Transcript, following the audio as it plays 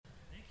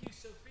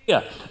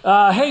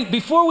Yeah. Hey,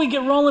 before we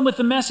get rolling with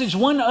the message,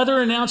 one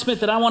other announcement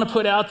that I want to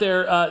put out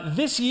there.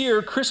 This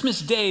year,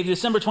 Christmas Day,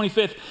 December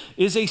 25th,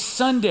 is a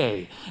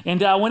Sunday.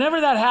 And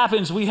whenever that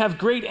happens, we have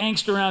great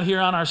angst around here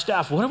on our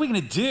staff. What are we going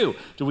to do?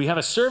 Do we have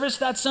a service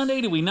that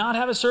Sunday? Do we not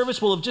have a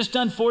service? We'll have just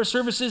done 4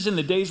 services in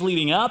the days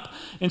leading up.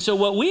 And so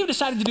what we have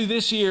decided to do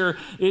this year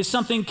is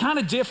something kind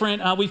of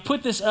different. We've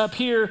put this up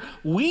here.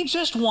 We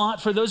just want,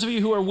 for those of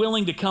you who are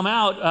willing to come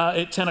out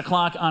at 10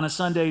 o'clock on a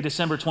Sunday,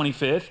 December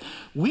 25th,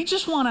 we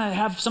just want to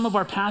have some of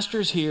our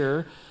pastors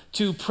here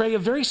to pray a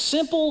very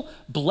simple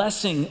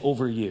blessing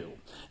over you.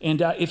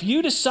 And if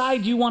you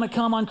decide you want to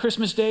come on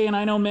Christmas Day, and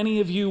I know many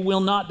of you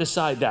will not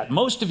decide that.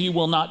 Most of you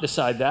will not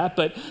decide that,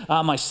 but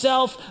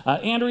myself,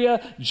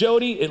 Andrea,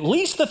 Jody, at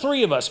least the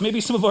 3 of us,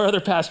 maybe some of our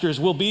other pastors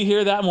will be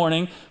here that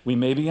morning. We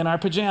may be in our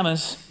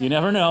pajamas. You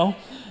never know.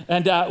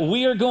 And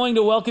we are going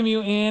to welcome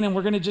you in, and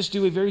we're going to just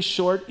do a very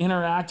short,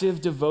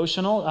 interactive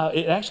devotional.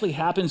 It actually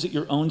happens at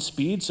your own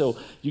speed, so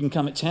you can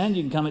come at 10,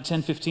 you can come at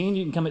 10:15,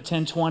 you can come at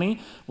 10:20.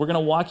 We're going to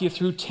walk you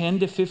through 10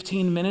 to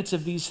 15 minutes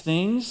of these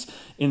things,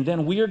 and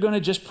then we are going to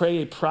just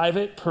pray a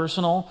private,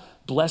 personal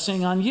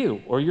blessing on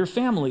you or your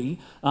family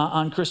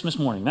on Christmas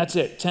morning. That's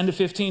it, 10 to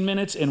 15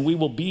 minutes, and we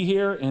will be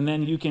here, and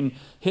then you can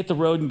hit the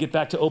road and get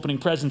back to opening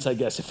presents, I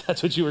guess, if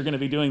that's what you were going to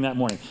be doing that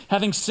morning.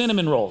 Having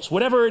cinnamon rolls,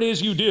 whatever it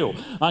is you do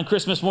on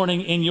Christmas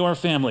morning in your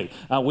family,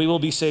 we will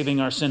be saving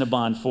our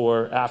Cinnabon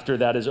for after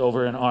that is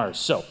over in ours.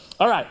 So,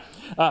 all right.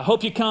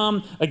 Hope you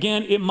come.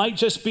 Again, it might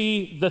just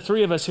be the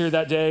 3 of us here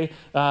that day.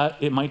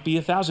 It might be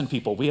 1,000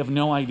 people. We have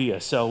no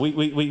idea. So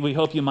we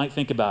hope you might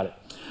think about it.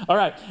 All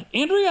right.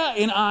 Andrea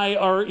and I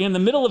are in the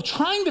middle of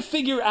trying to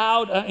figure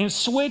out and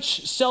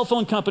switch cell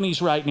phone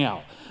companies right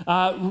now.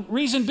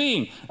 Reason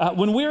being,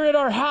 when we're at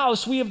our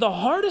house, we have the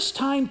hardest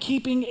time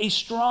keeping a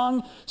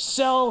strong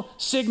cell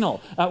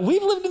signal.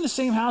 We've lived in the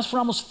same house for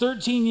almost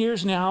 13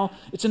 years now.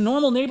 It's a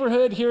normal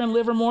neighborhood here in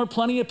Livermore,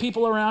 plenty of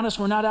people around us.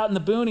 We're not out in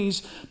the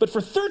boonies, but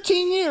for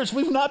 13 years,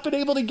 we've not been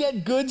able to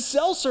get good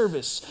cell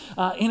service.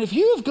 And if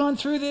you have gone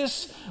through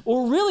this,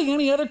 or really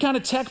any other kind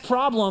of tech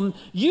problem,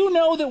 you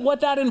know that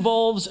what that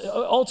involves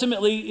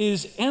ultimately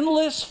is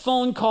endless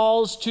phone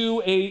calls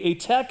to a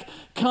tech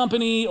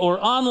company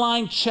or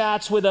online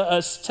chats with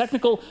a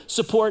technical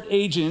support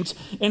agent.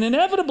 And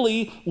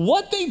inevitably,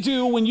 what they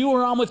do when you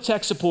are on with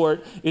tech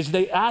support is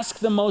they ask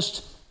the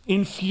most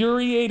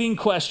infuriating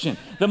question,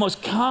 the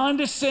most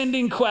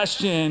condescending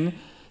question.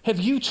 Have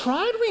you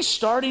tried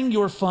restarting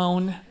your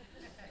phone?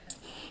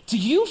 Do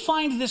you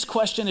find this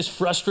question as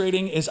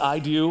frustrating as I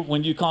do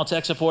when you call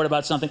tech support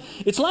about something?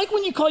 It's like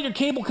when you call your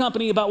cable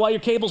company about why your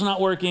cable's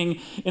not working,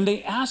 and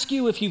they ask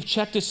you if you've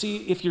checked to see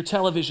if your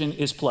television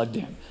is plugged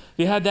in.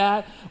 You had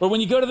that? Or when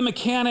you go to the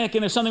mechanic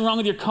and there's something wrong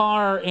with your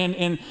car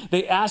and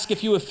they ask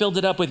if you have filled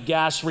it up with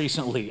gas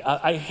recently.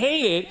 I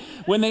hate it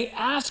when they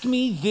ask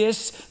me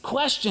this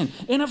question.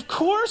 And of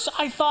course,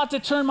 I thought to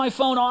turn my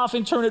phone off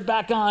and turn it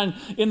back on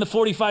in the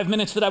 45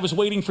 minutes that I was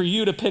waiting for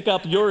you to pick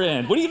up your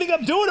end. What do you think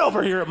I'm doing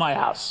over here at my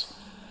house?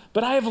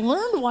 But I have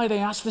learned why they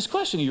ask this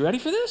question. Are you ready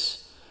for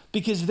this?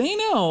 Because they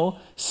know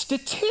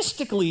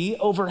statistically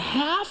over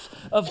half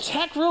of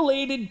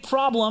tech-related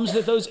problems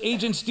that those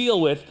agents deal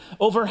with,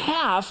 over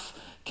half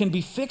can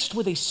be fixed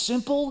with a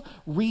simple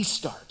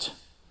restart.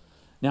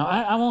 Now,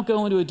 I won't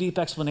go into a deep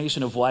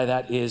explanation of why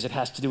that is. It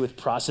has to do with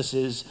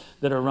processes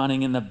that are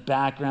running in the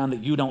background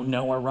that you don't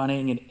know are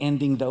running and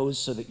ending those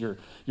so that your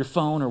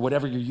phone or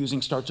whatever you're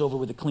using starts over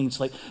with a clean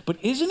slate. But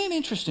isn't it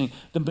interesting?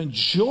 The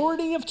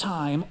majority of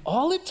time,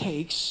 all it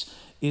takes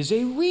is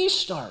a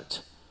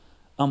restart.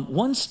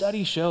 One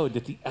study showed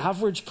that the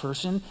average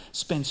person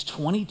spends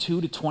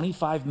 22 to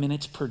 25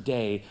 minutes per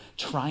day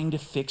trying to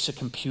fix a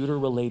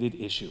computer-related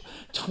issue.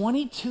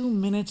 22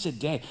 minutes a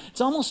day.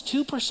 It's almost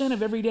 2%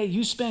 of every day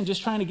you spend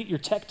just trying to get your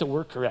tech to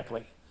work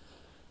correctly.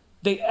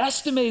 They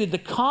estimated the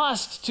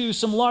cost to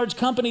some large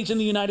companies in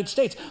the United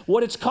States,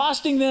 what it's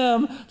costing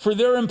them for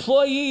their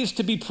employees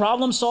to be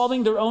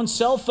problem-solving their own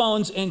cell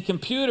phones and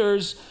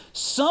computers,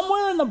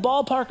 somewhere in the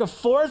ballpark of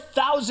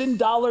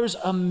 $4,000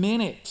 a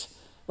minute.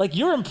 Like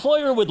your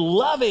employer would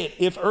love it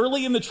if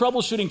early in the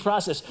troubleshooting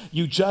process,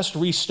 you just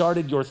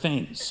restarted your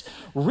things.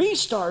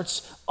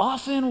 Restarts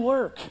often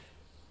work.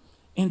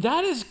 And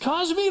that has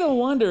caused me to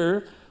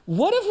wonder,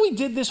 what if we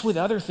did this with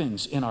other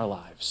things in our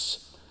lives?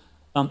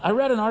 I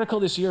read an article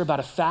this year about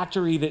a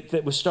factory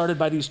that was started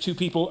by these 2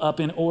 people up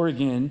in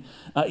Oregon.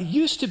 It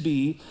used to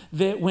be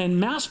that when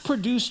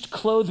mass-produced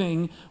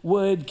clothing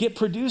would get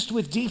produced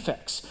with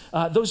defects,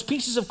 those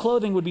pieces of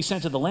clothing would be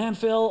sent to the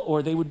landfill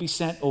or they would be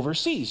sent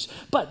overseas.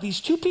 But these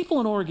 2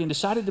 people in Oregon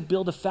decided to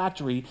build a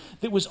factory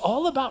that was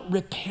all about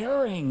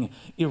repairing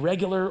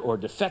irregular or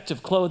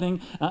defective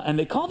clothing, and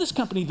they call this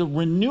company the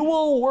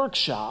Renewal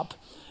Workshop.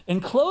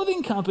 And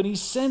clothing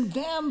companies send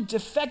them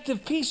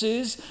defective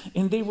pieces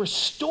and they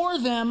restore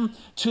them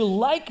to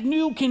like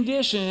new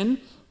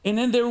condition, and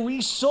then they're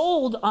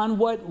resold on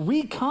what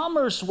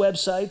re-commerce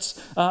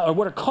websites, or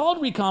what are called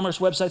re-commerce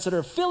websites that are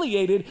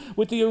affiliated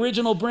with the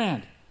original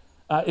brand.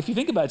 If you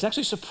think about it, it's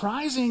actually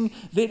surprising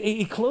that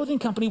a clothing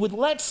company would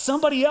let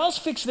somebody else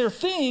fix their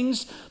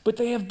things, but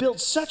they have built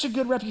such a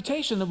good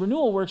reputation, the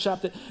Renewal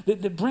Workshop,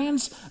 that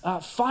brands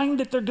find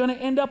that they're going to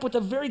end up with a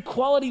very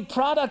quality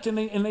product,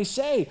 and they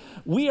say,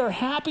 we are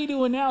happy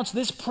to announce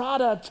this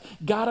product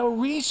got a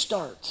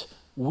restart.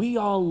 We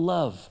all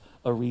love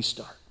a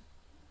restart.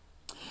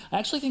 I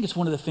actually think it's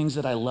one of the things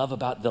that I love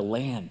about the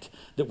land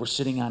that we're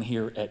sitting on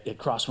here at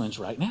Crosswinds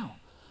right now.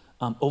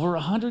 Over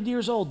 100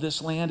 years old,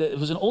 this land, it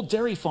was an old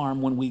dairy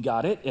farm when we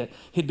got it. It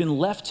had been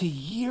left to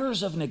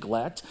years of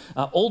neglect.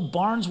 Old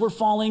barns were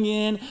falling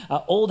in,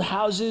 old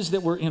houses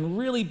that were in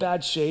really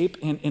bad shape,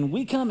 and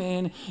we come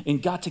in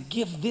and got to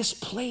give this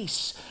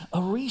place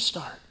a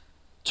restart.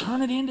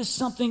 Turn it into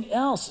something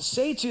else.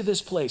 Say to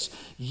this place,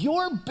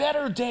 your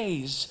better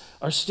days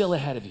are still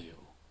ahead of you.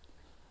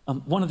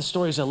 One of the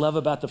stories I love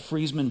about the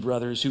Friesman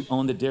brothers who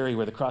own the dairy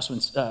where the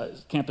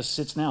Crosswinds campus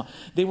sits now,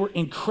 they were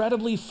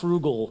incredibly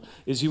frugal,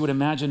 as you would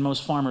imagine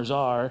most farmers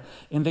are,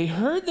 and they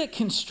heard that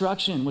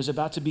construction was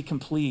about to be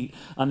complete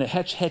on the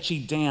Hetch Hetchy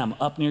Dam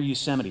up near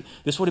Yosemite.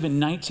 This would have been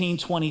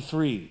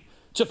 1923.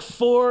 It took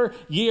 4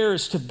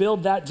 years to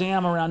build that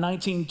dam around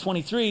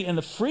 1923, and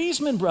the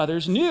Friesman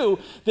brothers knew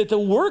that the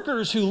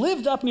workers who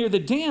lived up near the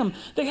dam,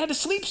 they had to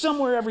sleep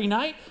somewhere every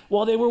night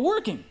while they were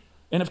working.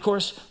 And of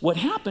course, what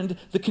happened,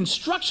 the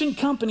construction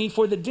company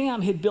for the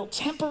dam had built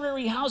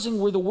temporary housing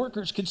where the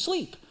workers could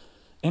sleep.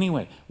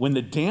 Anyway, when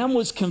the dam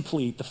was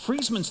complete, the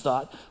Friesmans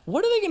thought,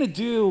 what are they going to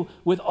do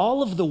with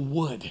all of the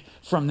wood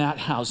from that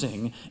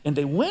housing? And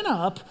they went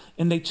up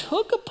and they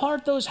took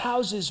apart those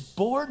houses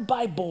board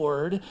by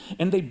board,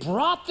 and they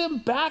brought them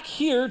back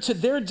here to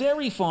their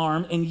dairy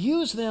farm and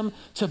used them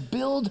to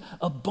build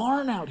a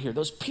barn out here.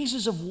 Those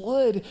pieces of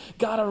wood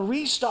got a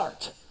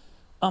restart.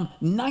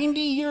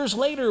 90 years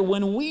later,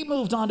 when we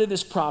moved onto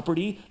this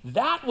property,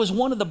 that was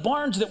one of the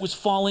barns that was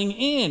falling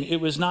in.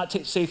 It was not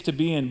safe to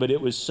be in, but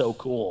it was so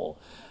cool.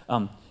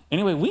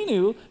 Anyway, we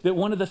knew that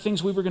one of the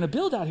things we were going to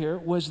build out here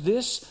was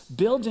this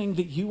building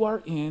that you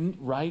are in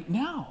right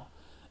now.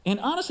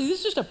 And honestly, this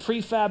is just a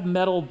prefab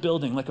metal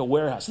building, like a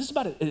warehouse. This is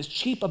about as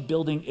cheap a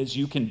building as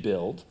you can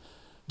build.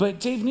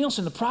 But Dave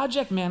Nielsen, the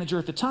project manager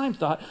at the time,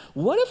 thought,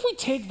 what if we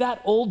take that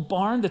old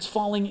barn that's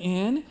falling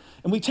in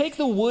and we take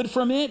the wood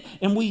from it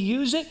and we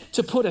use it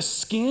to put a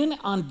skin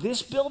on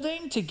this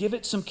building to give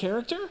it some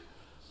character?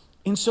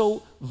 And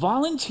so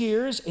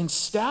volunteers and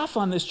staff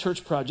on this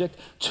church project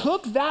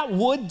took that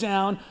wood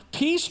down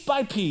piece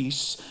by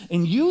piece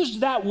and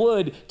used that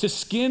wood to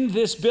skin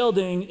this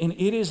building, and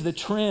it is the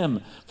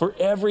trim for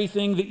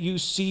everything that you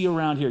see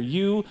around here.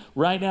 You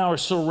right now are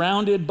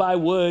surrounded by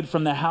wood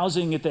from the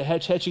housing at the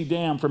Hetch Hetchy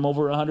Dam from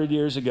over 100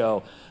 years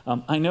ago.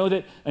 I know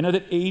that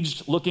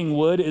aged looking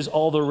wood is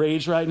all the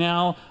rage right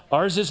now.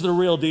 Ours is the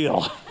real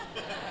deal.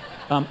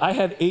 I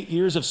have 8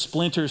 years of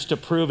splinters to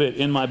prove it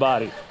in my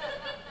body.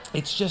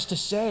 It's just to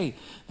say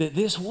that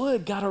this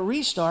wood got a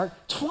restart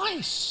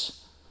twice.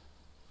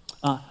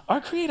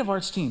 Our creative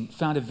arts team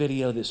found a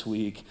video this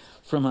week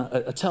from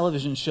a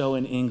television show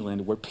in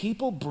England where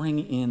people bring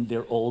in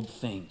their old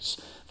things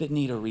that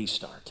need a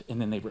restart and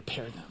then they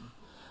repair them.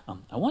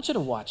 I want you to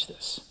watch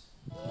this.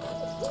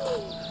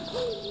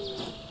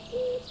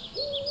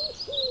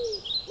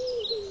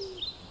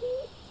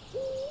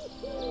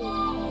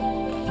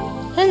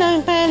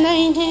 Hello, fair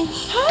lady.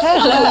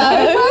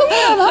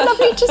 Hello,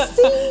 lovely to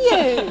see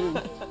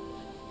you.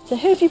 So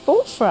who have you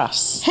bought for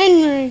us?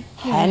 Henry.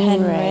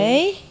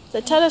 Henry.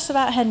 So tell us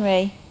about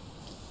Henry.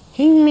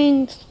 He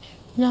means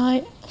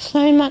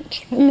so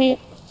much to me.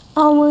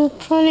 I was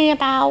probably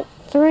about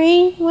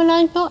 3 when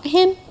I got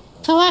him.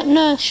 So at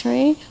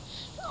nursery,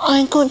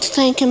 I got to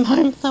take him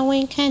home for the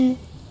weekend.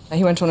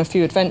 He went on a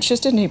few adventures,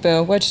 didn't he,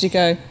 Bill? Where did he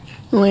go?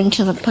 Went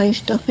to the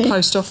post office.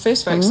 Post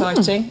office, very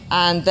exciting.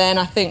 And then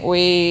I think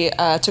we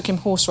took him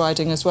horse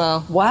riding as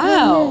well.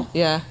 Wow.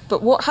 Yeah.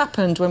 But what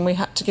happened when we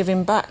had to give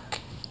him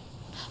back?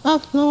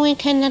 After the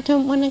weekend, I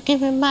didn't want to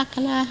give him back,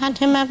 and I had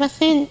him ever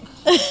since.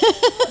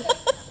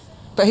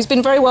 But he's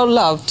been very well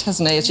loved,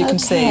 hasn't he, as you can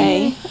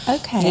see?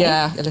 Okay.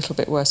 Yeah, a little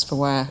bit worse for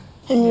wear.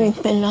 Henry's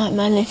been like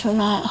my little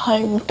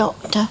home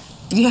doctor.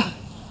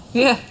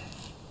 Yeah.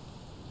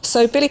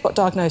 So Billy got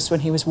diagnosed when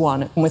he was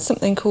 1 with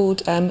something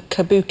called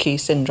Kabuki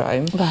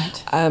syndrome,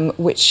 Right.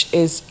 Which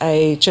is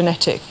a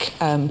genetic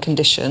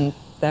condition.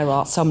 There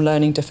are some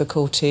learning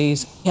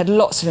difficulties. He had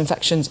lots of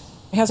infections.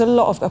 He has a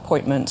lot of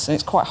appointments and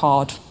it's quite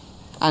hard.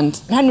 And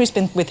Henry's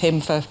been with him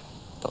for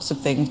lots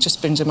of things,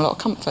 just brings him a lot of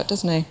comfort,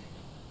 doesn't he?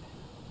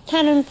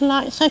 Had him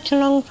for such a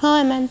long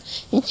time, and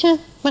he's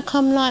just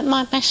become like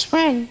my best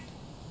friend.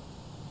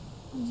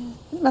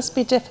 It must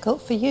be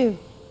difficult for you.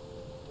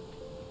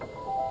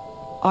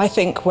 I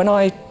think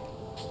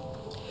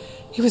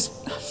he was...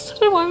 I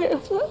don't know why...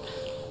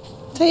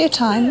 Take your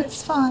time,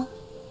 it's fine.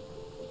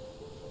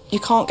 You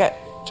can't get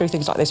through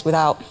things like this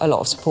without a lot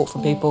of support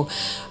from people.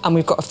 And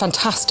we've got a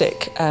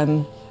fantastic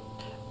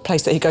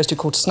place that he goes to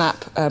called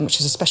SNAP, which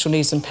is a special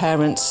needs and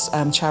parents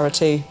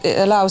charity. It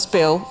allows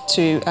Bill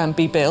to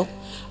be Bill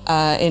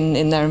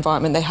in their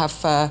environment. They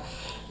have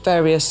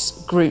various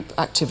group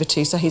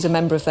activities. So he's a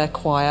member of their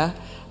choir.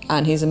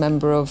 and he's a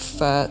member of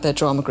their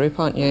drama group,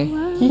 aren't you?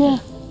 Wow. Yeah.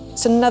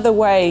 It's another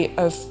way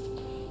of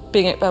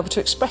being able to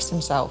express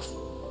himself.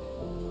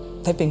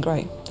 They've been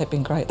great.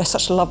 They're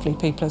such lovely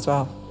people as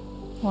well.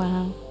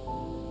 Wow.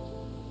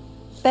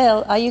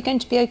 Bill, are you going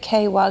to be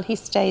okay while he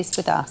stays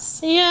with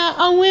us? Yeah,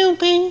 I will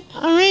be.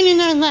 I really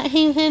know that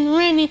he's in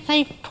really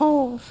safe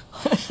pools.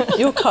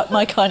 You're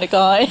my kind of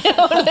guy.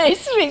 He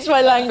speaks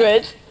my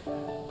language.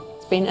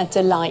 It's been a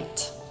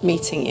delight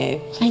meeting you.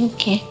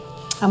 Thank you.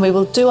 And we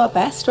will do our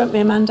best, won't we,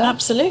 Amanda?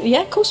 Absolutely,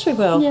 yeah, of course we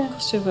will. Yeah. Of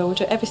course we will. We'll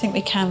do everything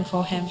we can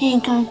for him. Here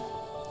you go.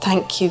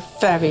 Thank you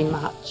very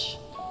much.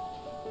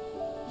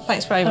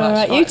 Thanks very much. All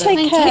right, you take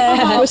then. care.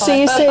 Take care. We'll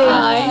see you soon.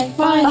 Bye.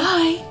 Bye.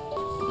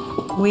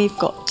 Bye. We've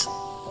got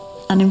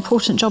an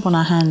important job on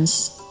our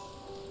hands.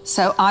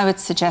 So I would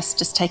suggest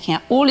just taking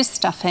out all his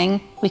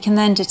stuffing. We can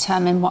then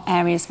determine what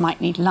areas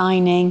might need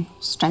lining,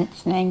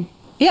 strengthening.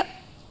 Yep.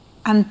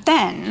 And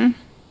then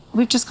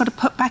we've just got to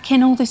put back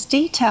in all this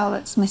detail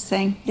that's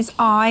missing. His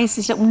eyes,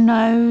 his little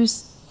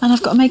nose. And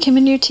I've got to make him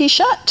a new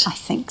T-shirt. I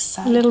think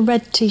so. A little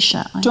red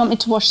T-shirt. Do you want me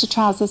to wash the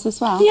trousers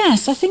as well?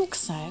 Yes, I think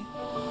so.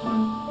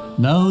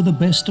 Now the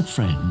best of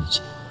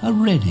friends are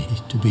ready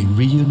to be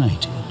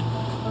reunited.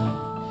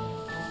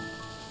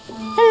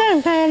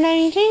 Hello there,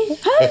 ladies.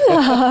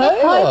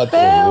 Hi,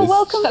 Bill.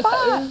 Welcome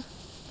back.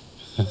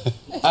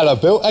 Hello,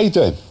 Bill. How you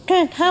doing?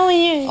 Good, how are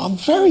you? I'm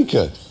very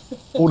good.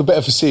 All the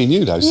better for seeing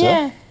you, though, sir.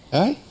 Yeah.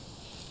 Eh?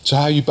 So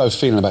how are you both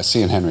feeling about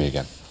seeing Henry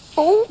again?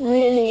 Oh,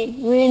 really,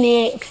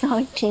 really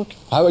excited.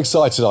 How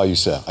excited are you,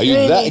 sir? Are you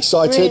Really, that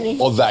excited really.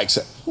 or that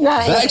excited?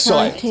 That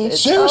excited.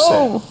 Seriously?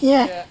 Oh,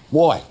 yeah.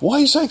 Why? Why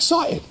are you so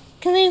excited?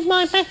 Because he's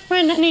my best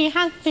friend and he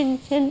has been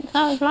since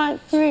I was like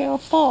 3 or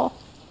 4.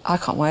 I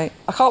can't wait.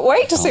 I can't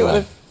wait to see what no.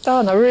 they've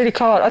done. I really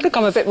can't. I think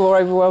I'm a bit more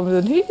overwhelmed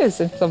than he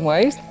is in some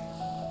ways.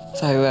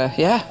 So,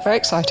 yeah, very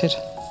excited.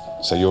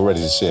 So you're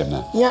ready to see him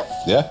now? Yep.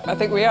 Yeah? I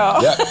think we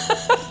are. Yeah.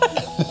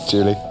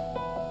 Julie?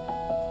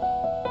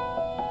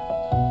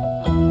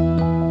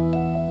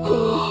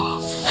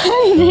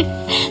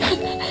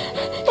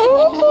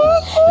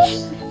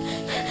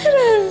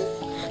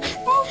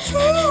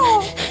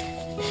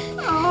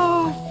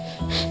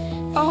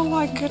 Oh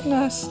my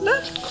goodness.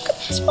 Look at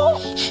the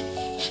top.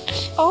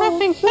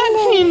 That's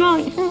exactly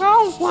like his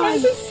old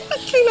one. That's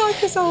exactly like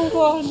his old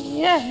one.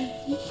 Yeah.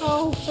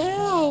 Oh,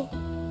 Bill.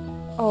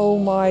 Oh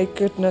my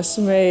goodness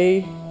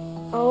me.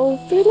 Oh,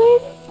 Billy.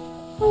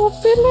 Oh,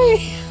 Billy.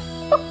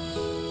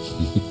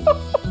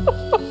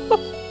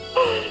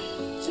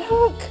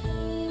 Look.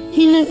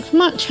 He looks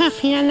much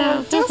happier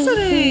now, Doesn't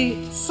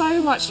he?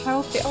 So much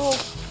healthier. Oh,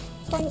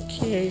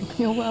 thank you.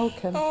 You're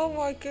welcome. Oh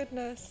my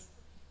goodness.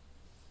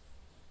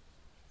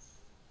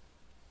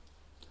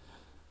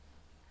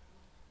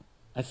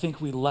 I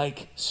think we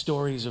like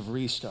stories of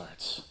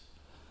restarts.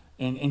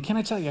 And can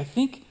I tell you, I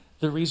think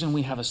the reason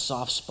we have a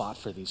soft spot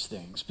for these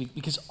things,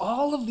 because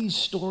all of these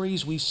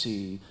stories we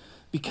see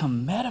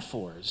become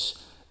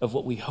metaphors of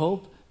what we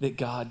hope that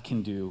God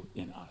can do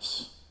in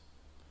us.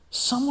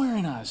 Somewhere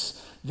in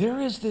us, there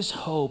is this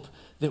hope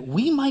that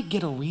we might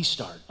get a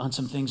restart on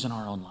some things in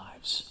our own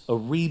lives. A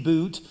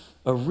reboot,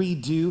 a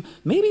redo,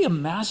 maybe a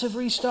massive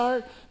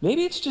restart.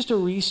 Maybe it's just a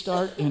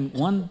restart in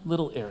one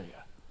little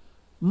area.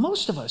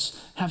 Most of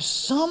us have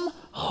some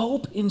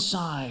hope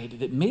inside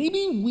that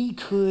maybe we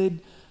could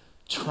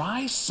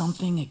try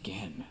something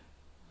again.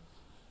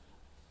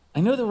 I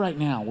know that right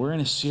now we're in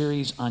a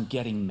series on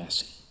getting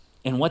messy.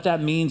 And what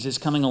that means is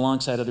coming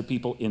alongside other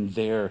people in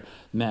their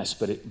mess.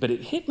 But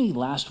it hit me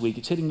last week,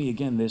 it's hitting me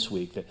again this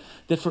week,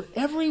 that for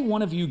every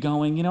one of you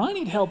going, I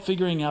need help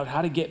figuring out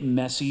how to get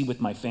messy with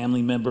my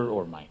family member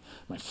or my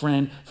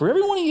friend, for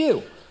every one of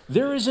you,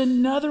 there is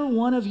another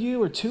one of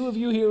you or two of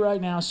you here right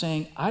now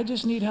saying, I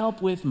just need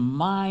help with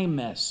my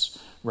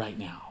mess right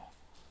now.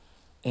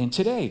 And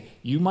today,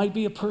 you might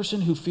be a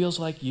person who feels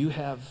like you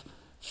have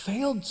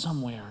failed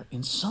somewhere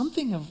in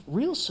something of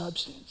real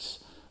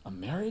substance, a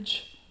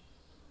marriage,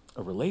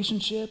 a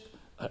relationship,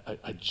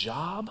 a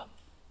job,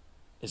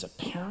 as a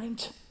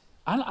parent.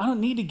 I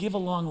don't need to give a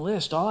long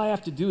list. All I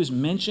have to do is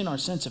mention our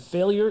sense of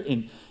failure,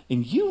 and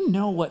you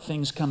know what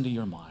things come to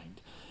your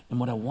mind. And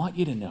what I want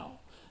you to know,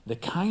 the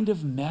kind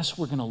of mess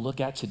we're going to look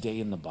at today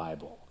in the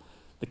Bible,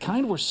 the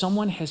kind where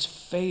someone has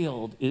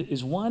failed,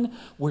 is one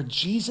where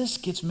Jesus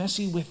gets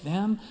messy with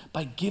them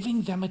by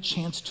giving them a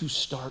chance to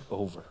start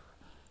over,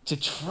 to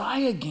try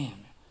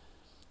again.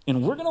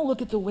 And we're going to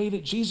look at the way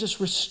that Jesus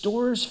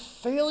restores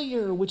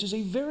failure, which is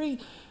a very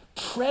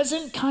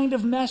present kind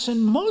of mess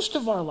in most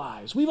of our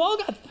lives. We've all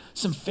got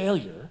some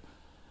failure.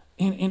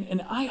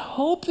 And I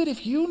hope that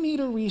if you need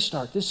a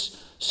restart,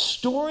 this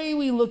story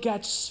we look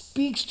at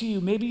speaks to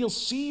you. Maybe you'll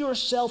see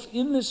yourself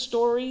in this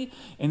story,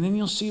 and then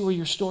you'll see where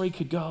your story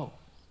could go.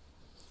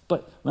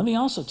 But let me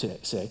also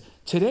say,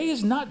 today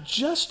is not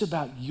just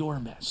about your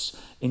mess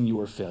and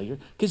your failure,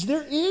 because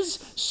there is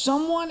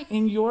someone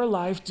in your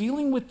life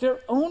dealing with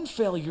their own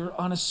failure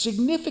on a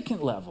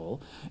significant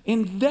level,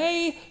 and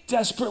they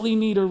desperately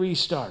need a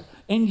restart.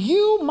 And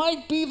you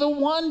might be the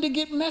one to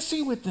get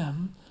messy with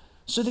them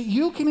so that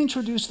you can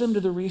introduce them to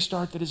the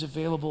restart that is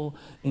available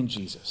in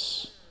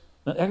Jesus.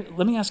 Now,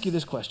 let me ask you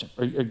this question,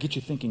 or get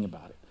you thinking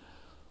about it.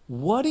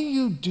 What do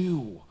you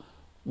do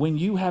when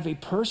you have a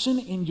person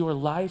in your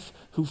life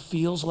who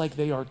feels like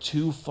they are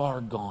too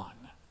far gone?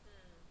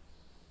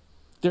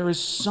 There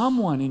is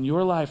someone in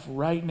your life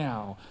right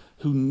now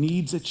who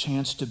needs a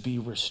chance to be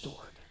restored.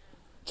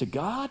 To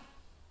God,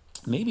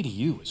 maybe to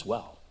you as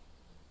well.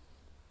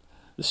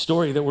 The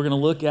story that we're going to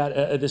look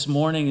at this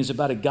morning is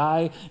about a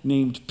guy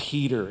named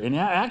Peter. And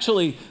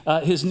actually,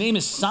 his name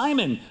is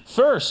Simon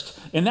first.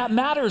 And that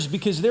matters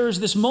because there is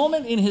this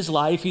moment in his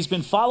life. He's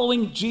been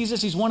following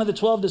Jesus. He's one of the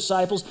 12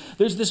 disciples.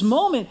 There's this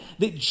moment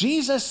that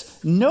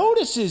Jesus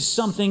notices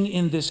something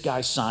in this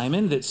guy,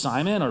 Simon, that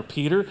Simon or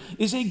Peter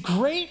is a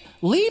great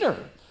leader.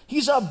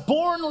 He's a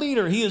born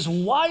leader. He is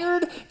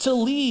wired to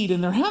lead.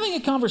 And they're having a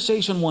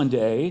conversation one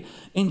day,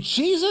 and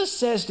Jesus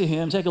says to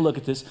him, take a look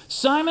at this,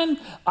 Simon,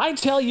 I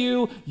tell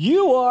you,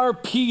 you are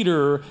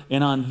Peter,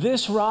 and on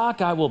this rock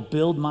I will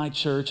build my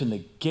church, and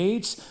the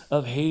gates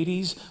of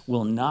Hades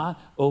will not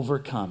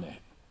overcome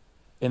it.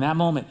 In that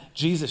moment,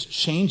 Jesus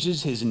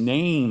changes his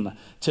name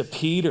to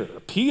Peter.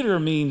 Peter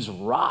means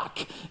rock.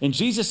 And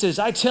Jesus says,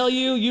 I tell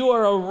you, you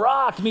are a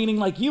rock, meaning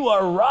like you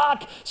are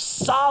rock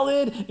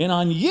solid, and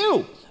on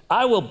you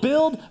I will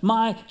build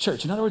my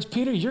church. In other words,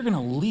 Peter, you're going to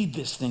lead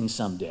this thing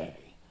someday.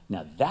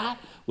 Now, that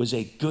was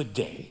a good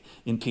day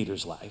in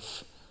Peter's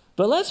life.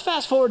 But let's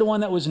fast forward to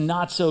one that was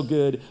not so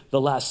good, the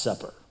Last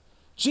Supper.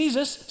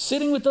 Jesus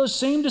sitting with those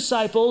same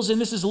disciples,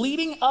 and this is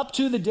leading up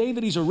to the day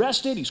that he's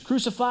arrested, he's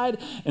crucified,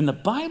 and the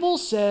Bible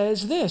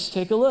says this,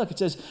 take a look. It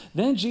says,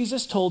 then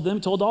Jesus told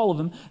all of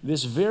them,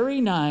 this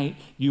very night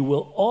you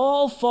will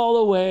all fall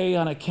away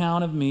on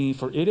account of me,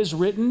 for it is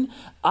written,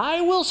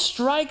 I will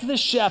strike the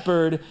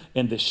shepherd,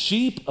 and the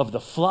sheep of the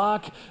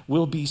flock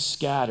will be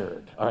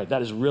scattered. All right,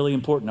 that is really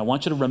important. I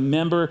want you to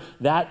remember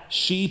that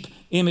sheep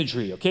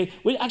imagery, okay?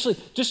 Actually,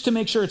 just to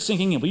make sure it's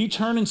sinking in, will you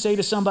turn and say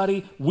to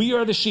somebody, we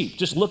are the sheep?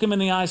 Just look them in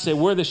the eye and say,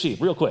 we're the sheep,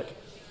 real quick.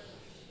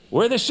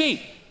 We're the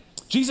sheep.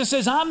 Jesus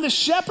says, I'm the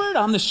shepherd,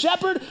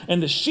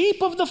 and the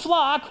sheep of the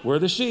flock, we're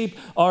the sheep,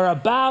 are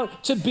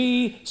about to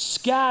be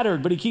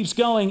scattered. But he keeps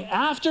going,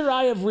 after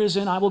I have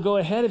risen, I will go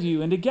ahead of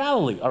you into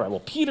Galilee. All right,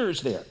 well,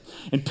 Peter's there.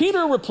 And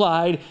Peter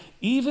replied,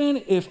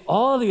 even if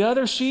all the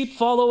other sheep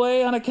fall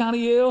away on account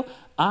of you,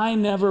 I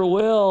never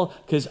will,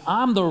 because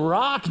I'm the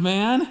rock,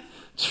 man.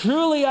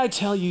 Truly, I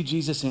tell you,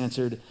 Jesus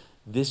answered,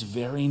 this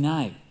very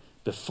night,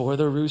 before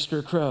the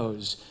rooster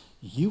crows,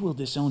 you will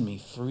disown me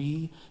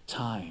 3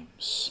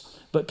 times.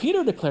 But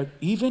Peter declared,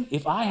 even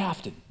if I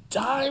have to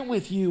die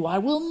with you, I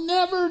will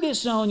never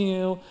disown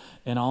you.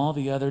 And all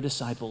the other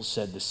disciples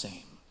said the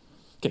same.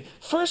 Okay,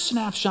 first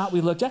snapshot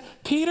we looked at,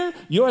 Peter,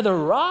 you're the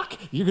rock,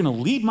 you're going to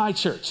lead my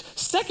church.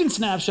 Second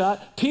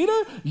snapshot, Peter,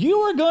 you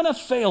are going to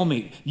fail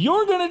me.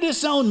 You're going to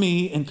disown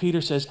me. And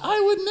Peter says,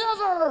 I would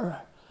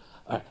never.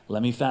 All right,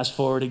 let me fast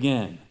forward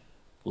again.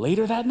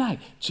 Later that night,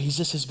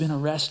 Jesus has been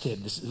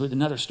arrested. This is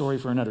another story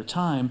for another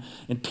time.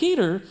 And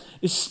Peter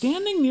is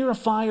standing near a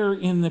fire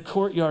in the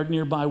courtyard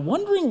nearby,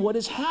 wondering what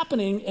is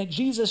happening at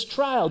Jesus'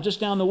 trial just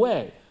down the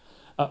way.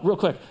 Real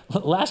quick,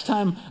 last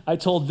time I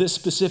told this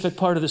specific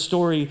part of the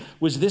story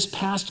was this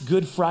past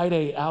Good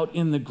Friday out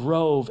in the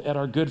Grove at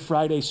our Good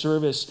Friday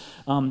service.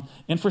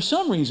 And for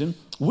some reason,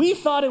 we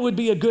thought it would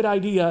be a good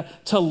idea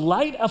to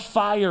light a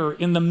fire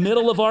in the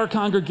middle of our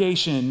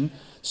congregation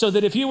so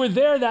that if you were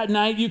there that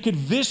night, you could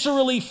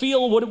viscerally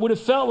feel what it would have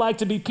felt like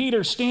to be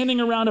Peter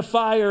standing around a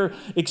fire,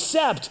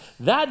 except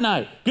that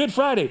night, Good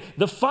Friday,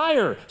 the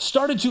fire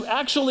started to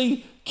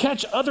actually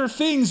catch other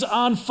things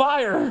on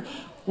fire,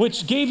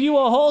 which gave you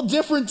a whole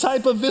different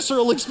type of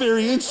visceral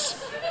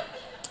experience.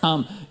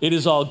 It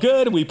is all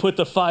good. We put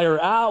the fire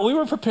out. We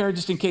were prepared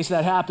just in case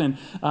that happened.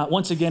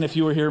 Once again, if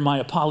you were here, my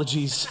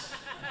apologies.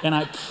 And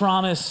I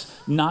promise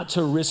not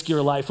to risk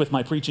your life with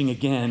my preaching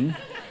again.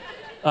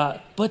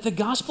 But the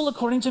gospel,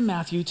 according to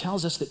Matthew,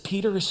 tells us that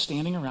Peter is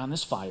standing around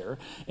this fire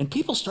and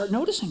people start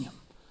noticing him.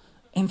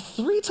 And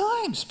 3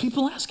 times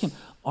people ask him,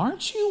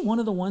 aren't you one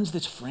of the ones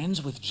that's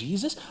friends with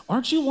Jesus?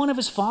 Aren't you one of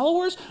his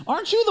followers?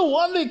 Aren't you the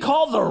one they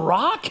call the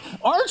rock?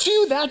 Aren't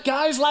you that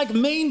guy's like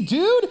main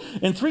dude?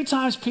 And 3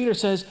 times Peter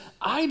says,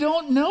 I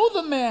don't know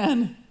the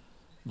man.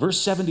 Verse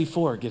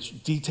 74 gets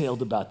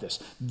detailed about this.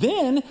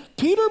 Then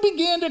Peter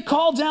began to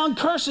call down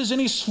curses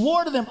and he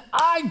swore to them,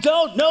 I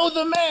don't know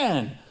the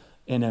man.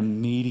 And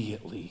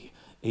immediately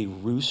a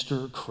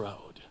rooster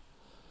crowed.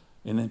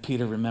 And then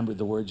Peter remembered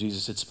the word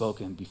Jesus had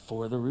spoken,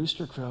 before the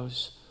rooster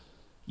crows,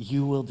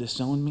 you will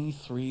disown me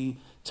 3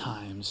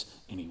 times.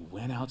 And he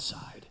went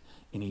outside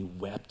and he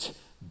wept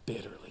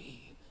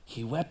bitterly.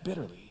 He wept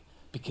bitterly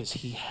because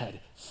he had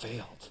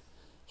failed.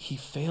 He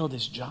failed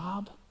his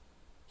job.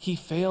 He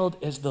failed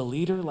as the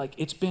leader. Like,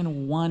 it's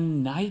been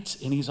one night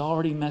and he's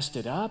already messed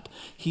it up.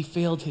 He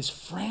failed his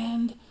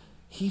friend.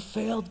 He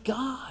failed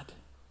God.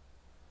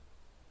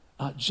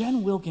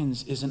 Jen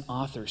Wilkins is an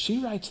author.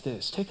 She writes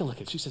this. Take a look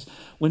at it. She says,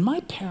 when my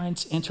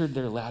parents entered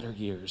their latter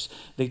years,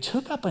 they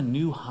took up a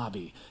new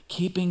hobby,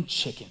 keeping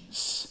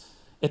chickens.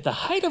 At the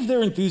height of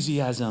their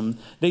enthusiasm,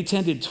 they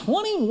tended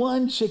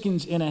 21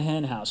 chickens in a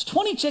hen house,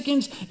 20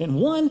 chickens and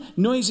one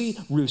noisy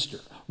rooster.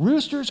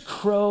 Roosters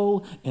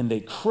crow and they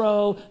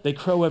crow. They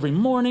crow every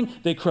morning.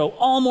 They crow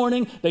all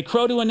morning. They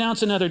crow to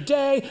announce another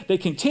day. They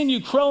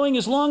continue crowing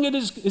as long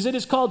as it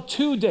is called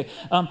today.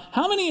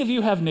 How many of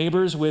you have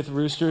neighbors with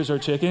roosters or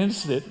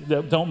chickens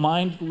that don't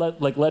mind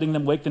letting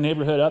them wake the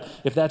neighborhood up?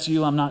 If that's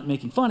you, I'm not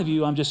making fun of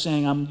you. I'm just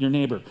saying I'm your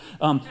neighbor.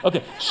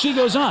 Okay, she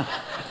goes on.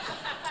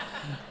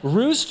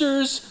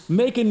 Roosters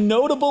make a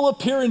notable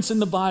appearance in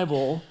the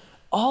Bible.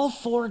 All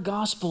 4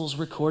 Gospels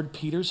record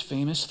Peter's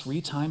famous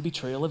 3-time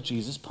betrayal of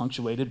Jesus,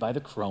 punctuated by the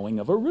crowing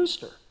of a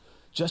rooster,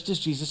 just as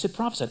Jesus had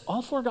prophesied.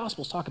 All 4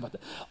 Gospels talk about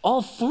that.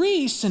 All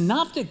 3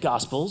 Synoptic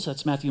Gospels,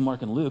 that's Matthew,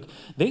 Mark, and Luke,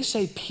 they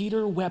say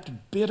Peter wept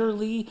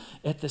bitterly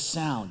at the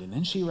sound. And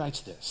then she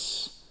writes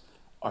this: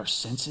 our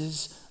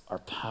senses are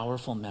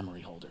powerful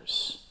memory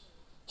holders.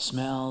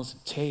 Smells,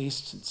 and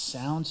tastes, and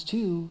sounds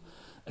too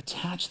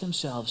attach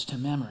themselves to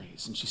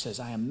memories. And she says,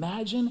 I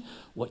imagine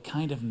what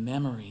kind of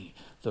memory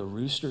the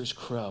rooster's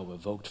crow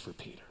evoked for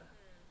Peter.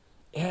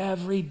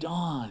 Every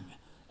dawn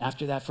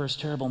after that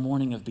first terrible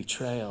morning of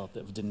betrayal,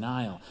 of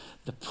denial,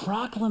 the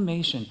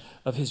proclamation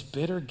of his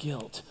bitter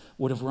guilt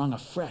would have rung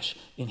afresh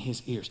in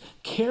his ears.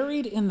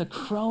 Carried in the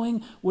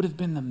crowing would have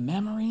been the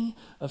memory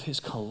of his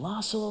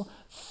colossal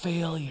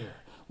failure.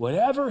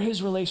 Whatever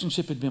his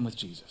relationship had been with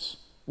Jesus,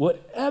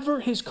 whatever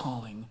his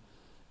calling,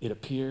 it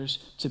appears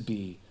to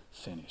be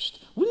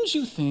finished. Wouldn't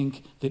you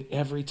think that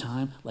every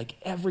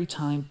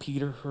time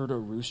Peter heard a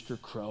rooster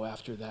crow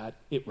after that,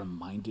 it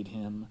reminded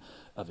him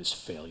of his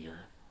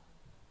failure?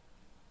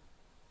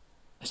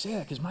 I say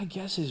that because my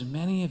guess is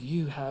many of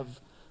you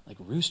have like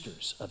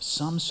roosters of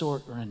some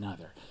sort or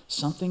another,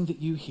 something that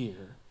you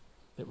hear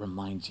that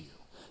reminds you,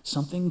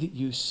 something that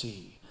you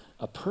see,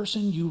 a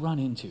person you run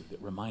into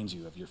that reminds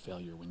you of your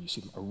failure when you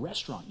see them, a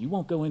restaurant you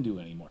won't go into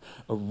anymore,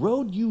 a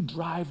road you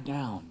drive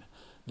down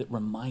that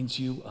reminds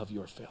you of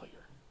your failure.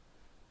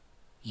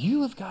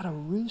 You have got a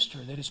rooster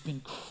that has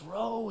been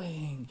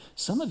crowing.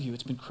 Some of you,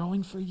 it's been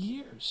crowing for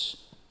years.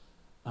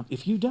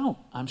 If you don't,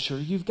 I'm sure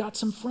you've got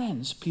some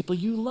friends, people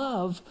you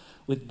love,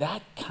 with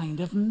that kind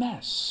of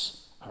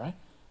mess. All right?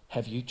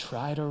 Have you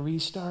tried a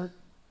restart?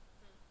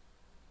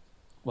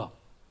 Well,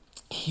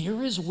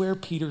 here is where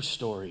Peter's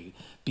story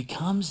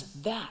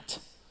becomes that.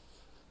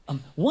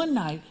 One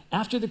night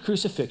after the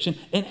crucifixion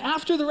and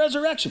after the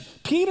resurrection,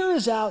 Peter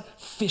is out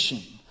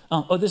fishing.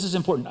 This is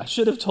important. I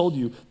should have told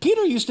you.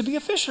 Peter used to be a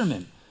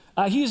fisherman.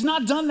 He has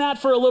not done that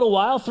for a little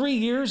while, 3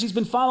 years. He's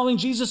been following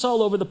Jesus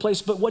all over the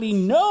place. But what he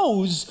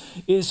knows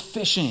is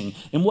fishing.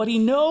 And what he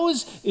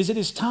knows is it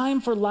is time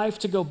for life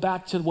to go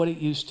back to what it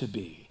used to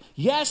be.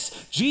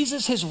 Yes,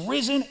 Jesus has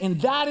risen,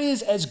 and that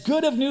is as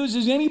good of news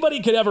as anybody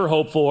could ever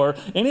hope for.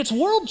 And it's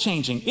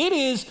world-changing. It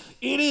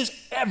is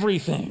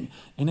everything.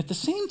 And at the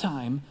same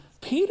time,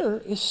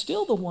 Peter is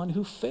still the one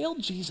who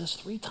failed Jesus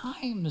 3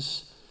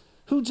 times.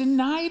 Who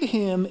denied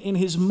him in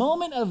his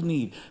moment of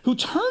need, who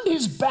turned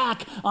his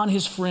back on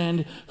his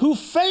friend, who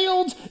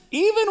failed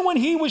even when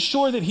he was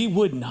sure that he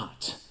would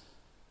not.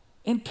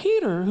 And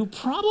Peter, who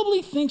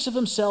probably thinks of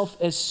himself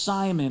as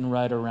Simon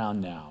right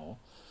around now,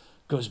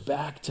 goes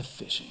back to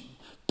fishing,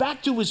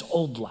 back to his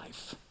old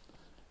life.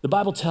 The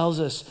Bible tells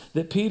us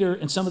that Peter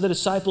and some of the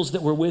disciples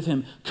that were with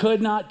him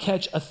could not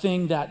catch a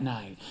thing that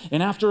night.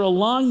 And after a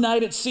long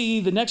night at sea,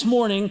 the next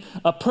morning,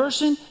 a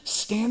person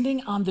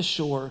standing on the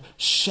shore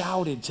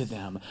shouted to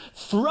them,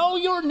 "Throw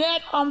your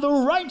net on the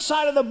right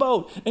side of the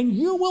boat, and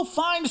you will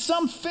find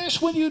some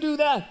fish when you do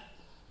that."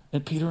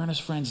 And Peter and his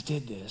friends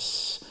did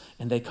this,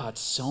 and they caught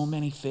so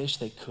many fish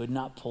they could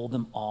not pull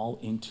them all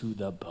into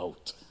the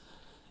boat.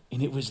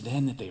 And it was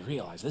then that they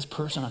realized this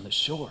person on the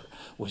shore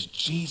was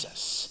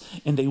Jesus.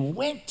 And they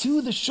went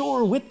to the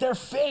shore with their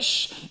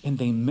fish and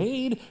they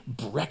made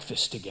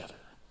breakfast together.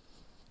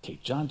 Okay,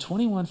 John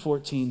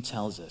 21:14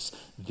 tells us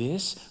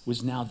this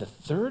was now the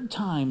 3rd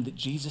time that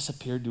Jesus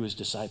appeared to his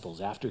disciples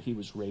after he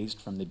was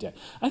raised from the dead.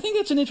 I think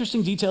that's an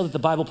interesting detail that the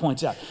Bible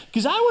points out.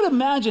 Because I would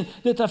imagine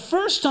that the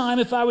first time,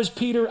 if I was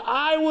Peter,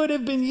 I would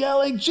have been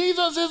yelling,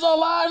 "Jesus is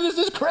alive, this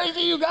is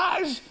crazy, you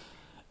guys."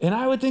 And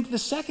I would think the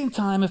second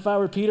time, if I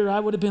were Peter, I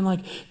would have been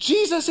like,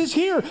 "Jesus is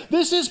here.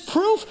 This is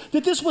proof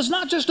that this was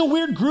not just a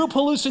weird group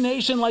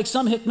hallucination like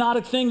some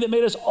hypnotic thing that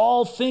made us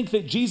all think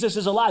that Jesus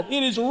is alive.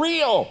 It is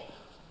real."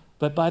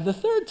 But by the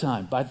third,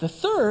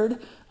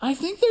 I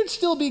think there'd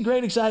still be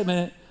great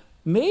excitement.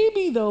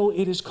 Maybe, though,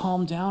 it has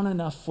calmed down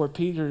enough for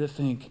Peter to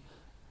think,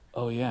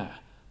 "Oh yeah,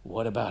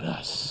 what about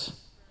us?"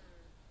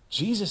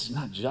 Jesus is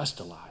not just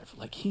alive.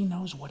 Like, he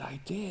knows what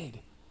I did.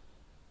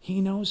 He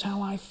knows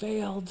how I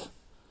failed.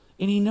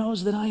 And he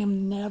knows that I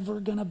am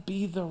never going to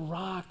be the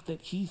rock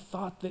that he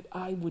thought that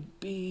I would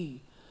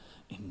be.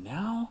 And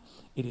now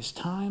it is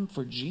time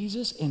for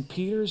Jesus and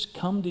Peter's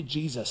come to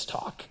Jesus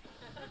talk.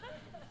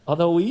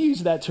 Although we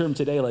use that term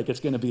today like it's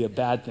going to be a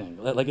bad thing,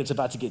 like it's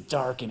about to get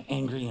dark and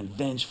angry and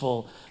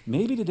vengeful.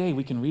 Maybe today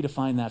we can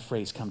redefine that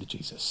phrase, come to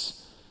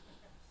Jesus.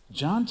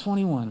 John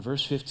 21,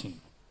 verse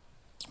 15.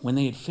 When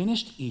they had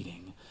finished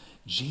eating,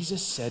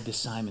 Jesus said to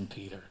Simon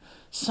Peter,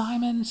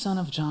 Simon, son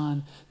of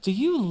John, do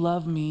you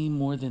love me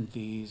more than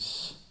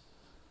these?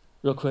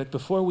 Real quick,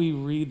 before we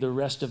read the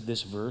rest of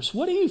this verse,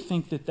 what do you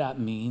think that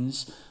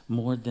means,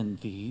 more than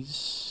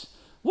these?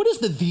 What is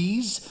the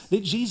these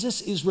that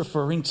Jesus is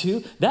referring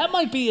to? That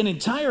might be an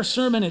entire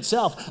sermon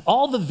itself,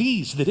 all the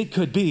these that it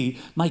could be.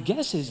 My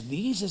guess is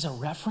these is a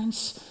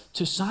reference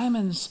to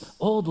Simon's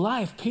old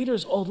life,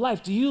 Peter's old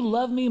life. Do you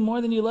love me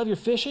more than you love your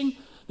fishing?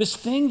 This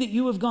thing that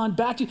you have gone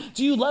back to?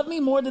 Do you love me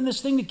more than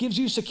this thing that gives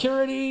you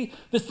security?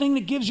 The thing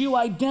that gives you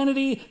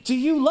identity? Do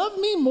you love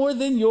me more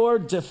than your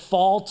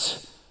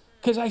default?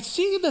 Because I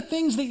see the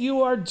things that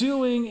you are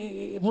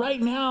doing right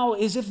now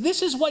as if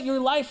this is what your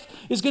life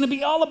is going to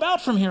be all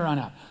about from here on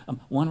out.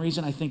 One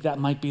reason I think that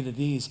might be the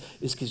these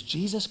is because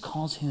Jesus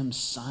calls him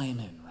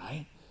Simon,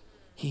 right?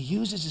 He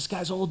uses this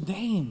guy's old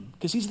name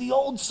because he's the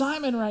old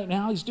Simon right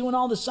now. He's doing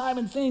all the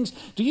Simon things.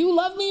 Do you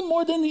love me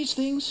more than these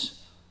things?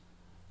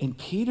 And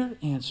Peter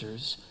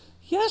answers,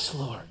 yes,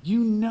 Lord,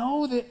 you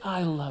know that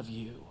I love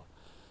you.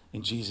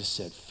 And Jesus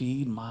said,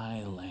 feed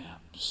my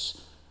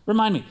lambs.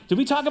 Remind me, did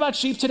we talk about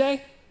sheep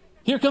today?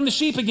 Here come the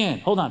sheep again.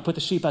 Hold on, put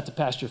the sheep out to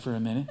pasture for a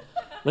minute.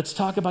 Let's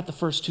talk about the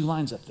first two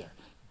lines up there.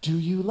 Do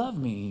you love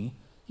me?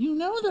 You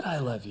know that I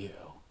love you.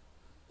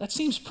 That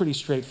seems pretty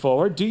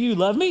straightforward. Do you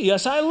love me?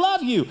 Yes, I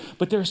love you.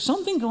 But there's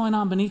something going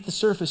on beneath the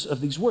surface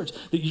of these words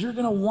that you're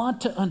going to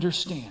want to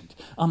understand.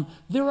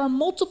 There are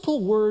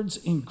multiple words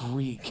in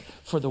Greek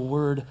for the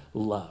word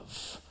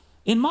love.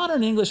 In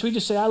modern English, we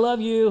just say, I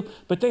love you,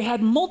 but they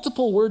had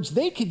multiple words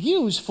they could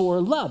use for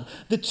love.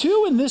 The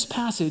two in this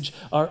passage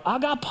are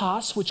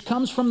agapos, which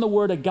comes from the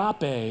word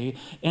agape,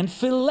 and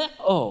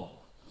phileo.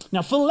 Now,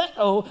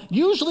 phileo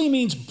usually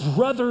means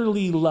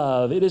brotherly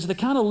love. It is the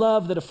kind of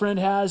love that a friend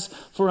has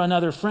for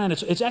another friend.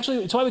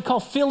 It's why we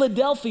call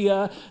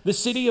Philadelphia the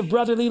city of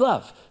brotherly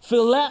love.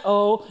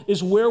 Phileo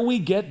is where we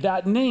get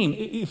that name.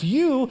 If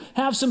you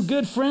have some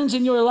good friends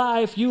in your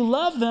life, you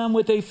love them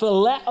with a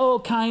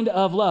phileo kind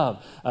of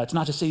love. It's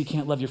not to say you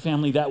can't love your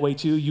family that way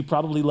too. You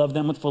probably love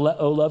them with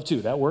phileo love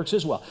too. That works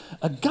as well.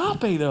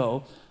 Agape,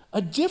 though,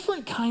 a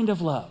different kind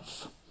of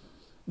love.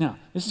 Now,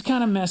 this is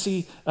kind of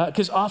messy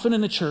because often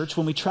in the church,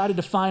 when we try to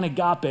define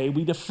agape,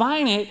 we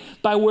define it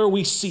by where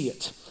we see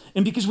it.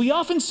 And because we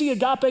often see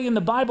agape in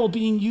the Bible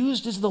being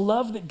used as the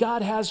love that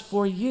God has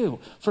for you,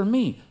 for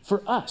me,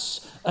 for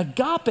us.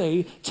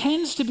 Agape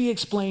tends to be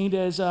explained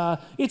as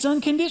it's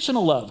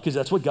unconditional love because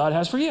that's what God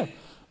has for you.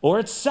 Or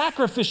it's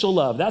sacrificial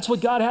love. That's what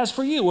God has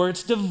for you. Or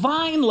it's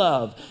divine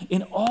love.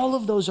 And all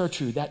of those are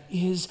true. That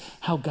is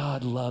how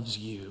God loves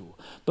you.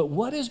 But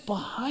what is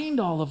behind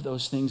all of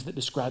those things that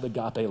describe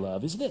agape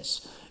love is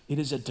this. It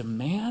is a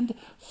demand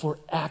for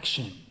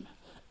action.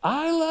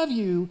 I love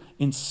you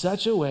in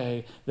such a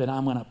way that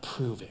I'm going to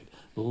prove it,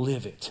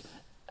 live it,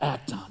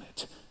 act on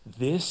it.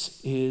 This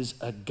is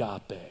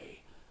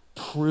agape.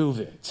 Prove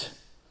it.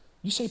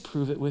 You say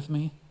prove it with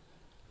me?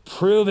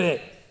 Prove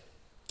it.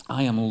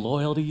 I am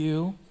loyal to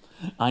you.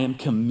 I am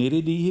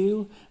committed to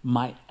you.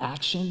 My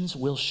actions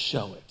will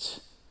show it.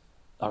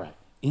 All right.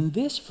 In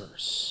this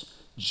verse,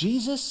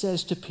 Jesus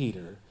says to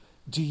Peter,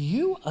 do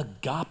you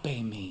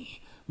agape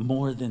me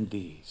more than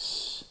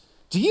these?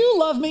 Do you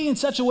love me in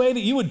such a way that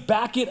you would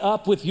back it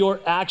up with your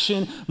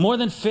action more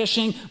than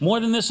fishing, more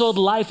than this old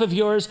life of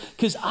yours?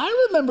 Because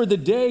I remember the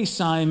day,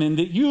 Simon,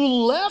 that you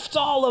left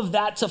all of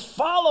that to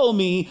follow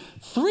me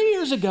 3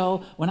 years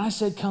ago when I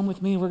said, come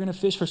with me, we're going to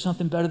fish for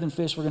something better than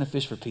fish, we're going to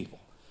fish for people.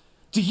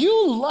 Do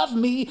you love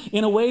me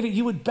in a way that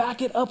you would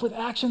back it up with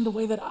action the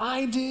way that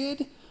I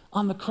did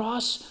on the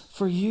cross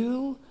for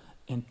you?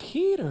 And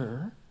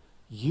Peter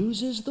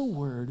uses the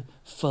word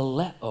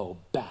phileo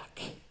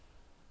back.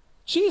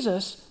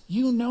 Jesus,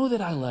 you know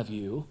that I love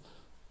you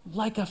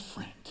like a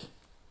friend,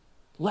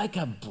 like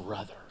a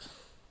brother.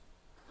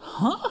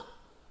 Huh?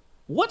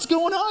 What's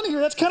going on here?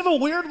 That's kind of a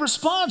weird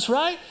response,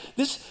 right?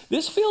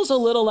 This feels a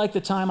little like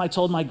the time I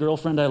told my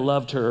girlfriend I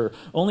loved her,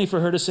 only for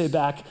her to say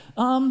back,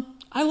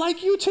 I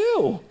like you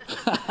too.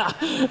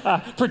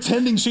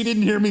 Pretending she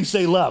didn't hear me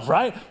say love,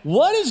 right?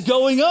 What is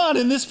going on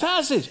in this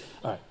passage?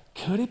 All right,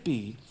 could it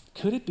be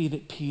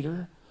that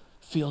Peter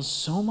feels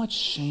so much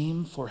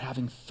shame for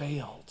having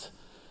failed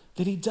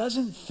that he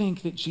doesn't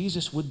think that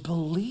Jesus would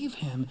believe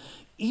him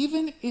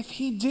even if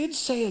he did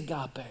say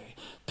agape?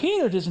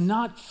 Peter does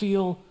not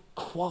feel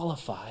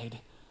qualified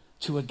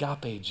to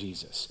agape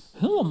Jesus.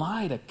 Who am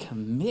I to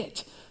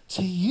commit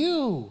to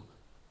you?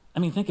 I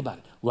mean, think about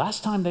it.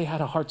 Last time they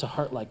had a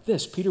heart-to-heart like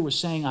this, Peter was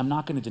saying, I'm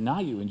not going to deny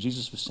you. And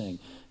Jesus was saying,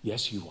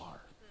 yes, you are.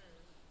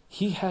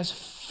 He has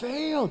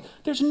failed.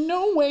 There's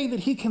no way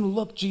that he can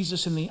look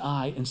Jesus in the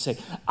eye and say,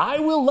 I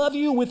will love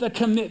you with a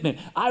commitment.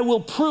 I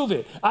will prove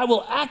it. I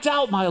will act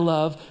out my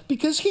love,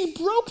 because he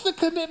broke the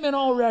commitment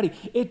already.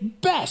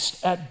 At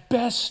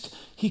best,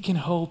 he can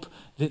hope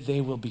that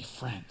they will be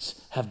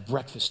friends, have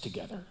breakfast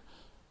together.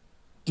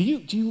 Do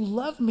you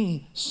love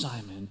me,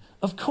 Simon?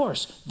 Of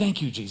course.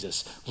 Thank you,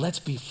 Jesus. Let's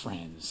be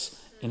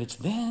friends. And it's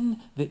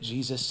then that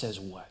Jesus says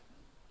what?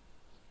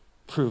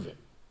 Prove it.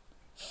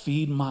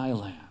 Feed my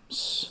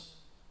lambs.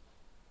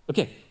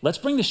 Okay, let's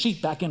bring the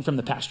sheep back in from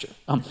the pasture.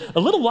 A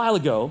little while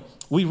ago,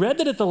 we read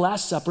that at the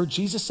Last Supper,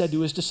 Jesus said to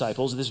his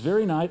disciples, this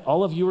very night,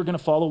 all of you are going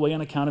to fall away on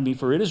account of me,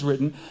 for it is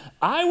written,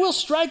 I will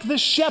strike the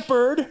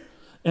shepherd,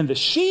 and the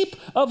sheep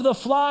of the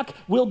flock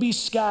will be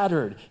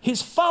scattered.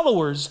 His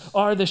followers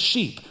are the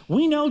sheep.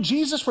 We know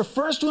Jesus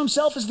refers to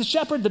himself as the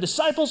shepherd, the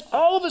disciples,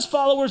 all of his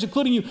followers,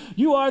 including you.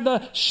 You are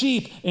the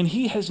sheep, and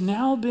he has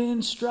now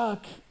been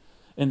struck,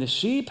 and the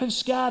sheep have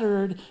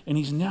scattered, and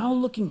he's now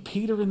looking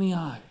Peter in the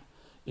eye.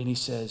 And he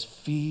says,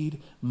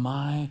 feed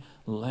my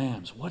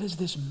lambs. What does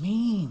this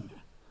mean?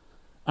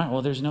 All right,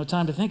 well, there's no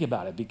time to think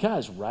about it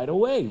because right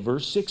away,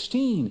 verse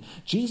 16,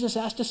 Jesus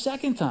asked a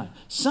second time,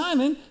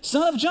 Simon,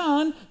 son of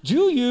John,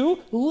 do you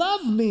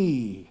love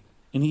me?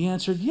 And he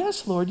answered,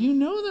 yes, Lord, you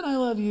know that I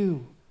love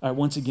you. All right,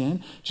 once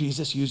again,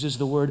 Jesus uses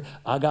the word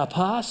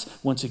agapas.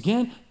 Once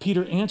again,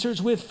 Peter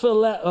answers with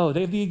phileo. They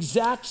have the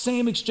exact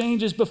same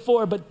exchange as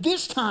before, but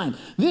this time,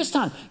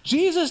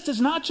 Jesus does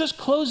not just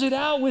close it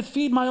out with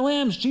feed my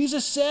lambs.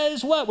 Jesus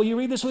says what? Will you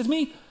read this with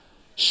me?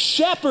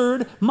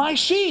 Shepherd my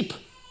sheep.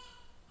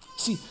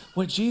 See,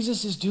 what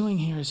Jesus is doing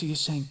here is he is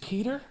saying,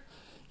 Peter,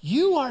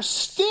 you are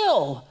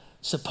still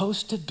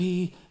supposed to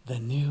be the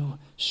new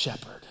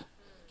shepherd.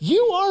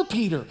 You are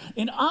Peter,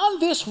 and on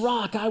this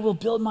rock I will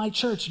build my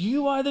church.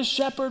 You are the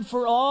shepherd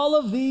for all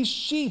of these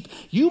sheep.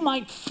 You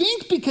might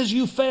think because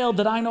you failed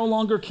that I no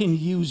longer can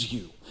use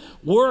you,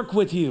 work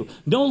with you,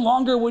 no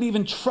longer would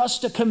even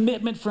trust a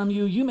commitment from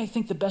you. You may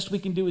think the best we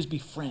can do is be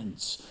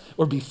friends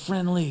or be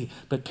friendly.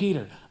 But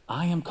Peter,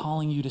 I am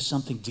calling you to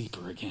something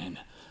deeper again.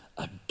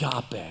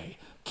 Agape.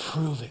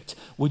 Prove it.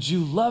 Would you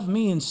love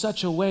me in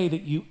such a way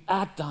that you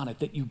act on it,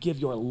 that you give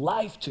your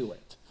life to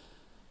it?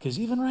 Because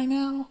even right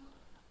now,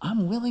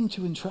 I'm willing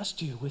to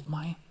entrust you with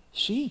my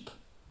sheep.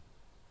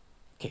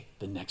 Okay,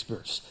 the next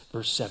verse,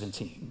 verse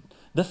 17.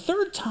 The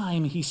third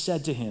time he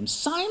said to him,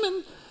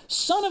 Simon,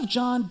 son of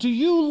John, do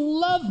you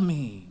love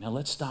me? Now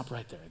let's stop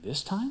right there.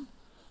 This time,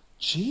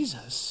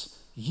 Jesus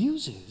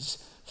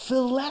uses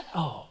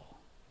phileo.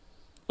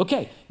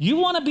 Okay, you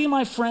want to be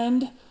my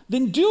friend?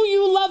 Then do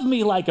you love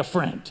me like a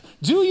friend?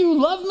 Do you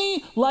love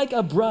me like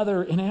a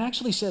brother? And it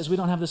actually says, we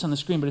don't have this on the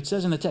screen, but it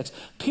says in the text,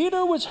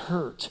 Peter was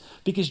hurt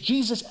because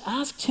Jesus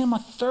asked him a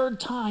third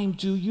time,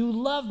 do you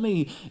love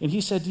me? And he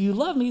said, do you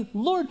love me?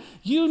 Lord,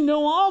 you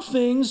know all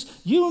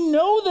things. You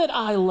know that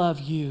I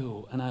love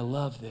you. And I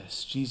love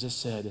this. Jesus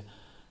said,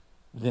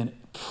 then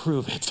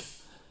prove it.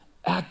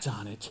 Act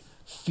on it.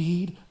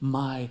 Feed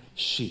my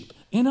sheep.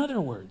 In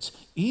other words,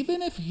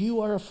 even if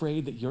you are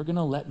afraid that you're going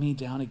to let me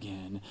down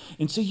again,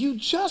 and so you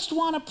just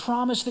want to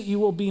promise that you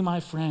will be my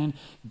friend,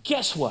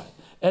 guess what?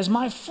 As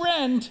my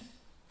friend,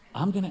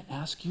 I'm going to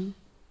ask you,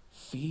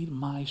 feed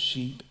my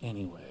sheep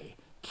anyway.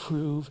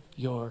 Prove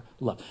your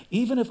love.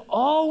 Even if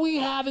all we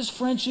have is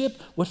friendship,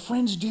 what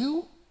friends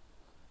do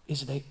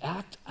is they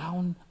act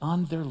on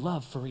their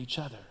love for each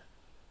other.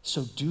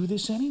 So do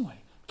this anyway.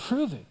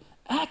 Prove it.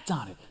 Act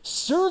on it.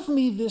 Serve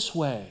me this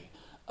way.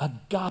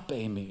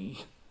 Agape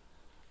me.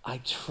 I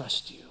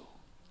trust you.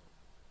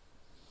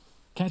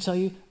 Can I tell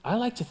you, I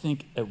like to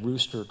think a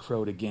rooster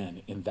crowed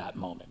again in that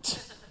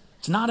moment.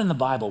 It's not in the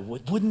Bible.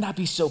 Wouldn't that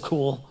be so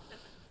cool?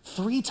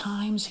 3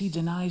 times he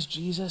denies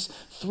Jesus.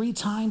 3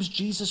 times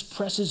Jesus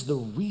presses the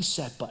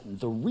reset button,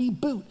 the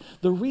reboot,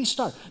 the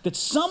restart. That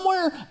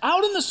somewhere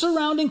out in the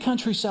surrounding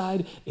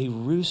countryside, a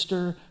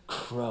rooster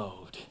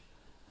crowed.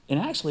 And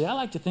actually, I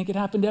like to think it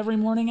happened every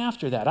morning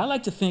after that. I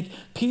like to think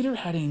Peter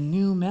had a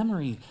new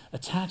memory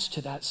attached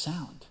to that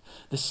sound.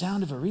 The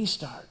sound of a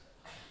restart,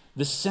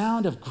 the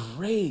sound of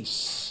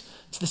grace.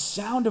 It's the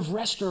sound of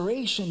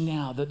restoration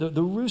now.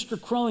 The rooster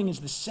crowing is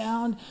the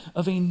sound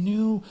of a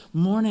new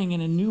morning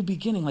and a new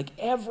beginning. Like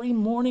every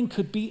morning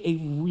could be a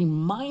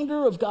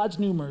reminder of God's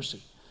new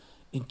mercy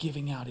in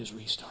giving out his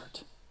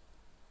restart.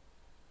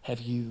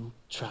 Have you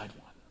tried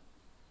one?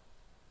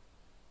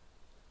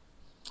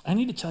 I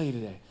need to tell you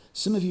today,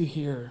 some of you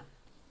here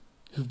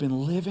who've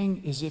been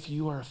living as if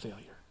you are a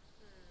failure,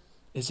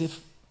 as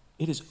if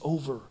it is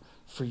over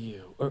for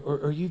you,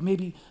 or you've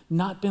maybe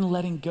not been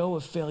letting go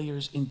of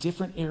failures in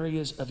different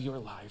areas of your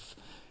life.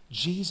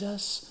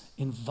 Jesus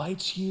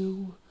invites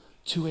you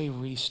to a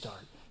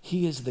restart.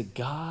 He is the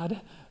God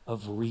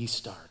of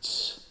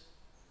restarts.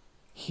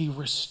 He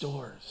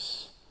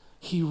restores.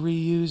 He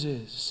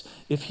reuses.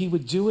 If he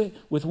would do it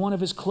with one of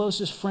his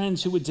closest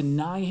friends who would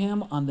deny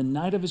him on the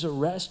night of his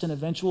arrest and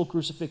eventual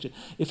crucifixion,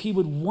 if he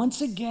would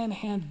once again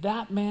hand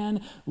that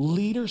man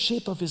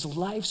leadership of his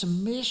life's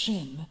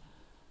mission,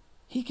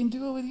 he can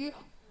do it with you.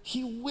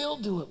 He will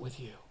do it with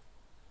you.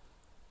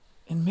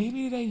 And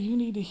maybe today you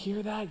need to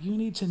hear that. You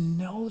need to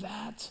know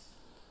that.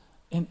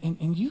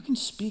 And you can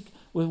speak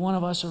with one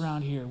of us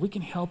around here. We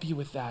can help you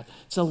with that.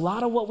 It's a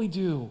lot of what we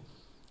do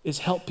is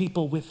help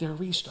people with their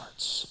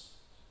restarts.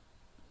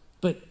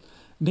 But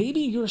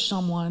maybe you're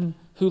someone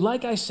who,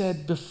 like I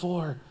said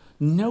before,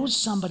 knows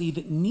somebody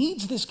that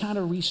needs this kind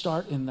of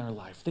restart in their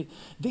life.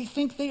 They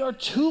think they are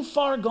too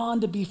far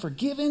gone to be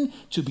forgiven,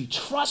 to be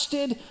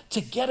trusted,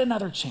 to get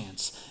another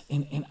chance.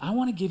 And I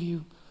want to give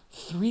you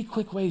 3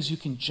 quick ways you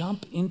can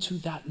jump into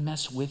that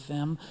mess with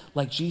them,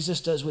 like Jesus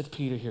does with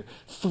Peter here.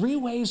 3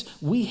 ways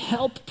we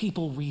help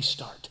people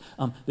restart.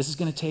 This is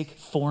going to take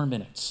 4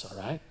 minutes, all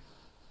right?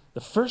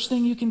 The first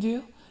thing you can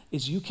do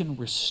is you can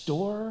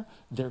restore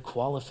their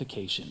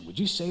qualification. Would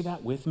you say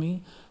that with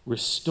me?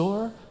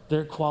 Restore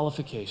their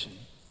qualification.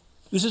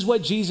 This is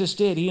what Jesus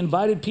did. He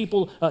invited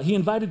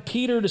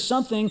Peter to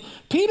something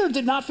Peter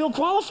did not feel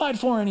qualified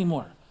for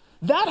anymore.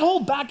 That whole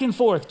back and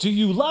forth, do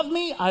you love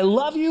me? I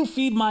love you,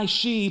 feed my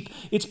sheep.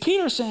 It's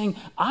Peter saying,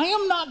 I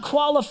am not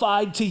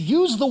qualified to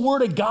use the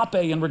word agape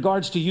in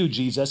regards to you,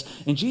 Jesus.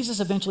 And Jesus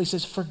eventually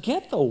says,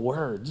 forget the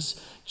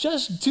words,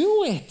 just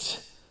do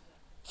it.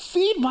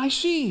 Feed my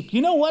sheep.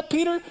 You know what,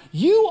 Peter?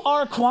 You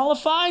are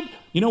qualified.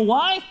 You know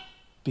why?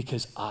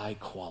 Because I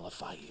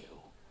qualify you.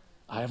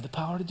 I have the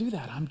power to do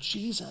that. I'm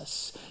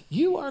Jesus.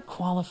 You are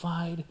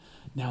qualified.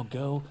 Now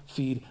go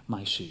feed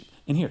my sheep.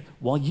 And here,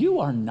 while you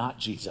are not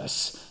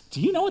Jesus,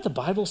 do you know what the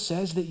Bible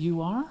says that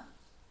you are?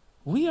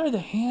 We are the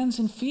hands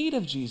and feet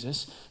of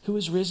Jesus who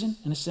is risen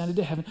and ascended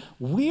to heaven.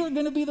 We are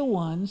going to be the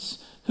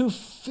ones who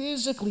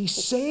physically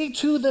say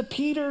to the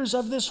Peters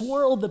of this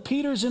world, the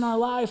Peters in our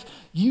life,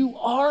 you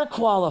are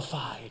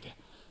qualified.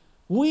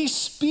 We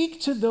speak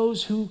to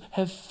those who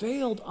have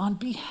failed on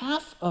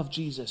behalf of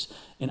Jesus.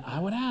 And I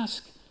would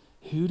ask,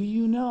 who do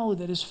you know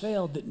that has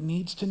failed that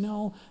needs to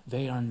know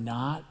they are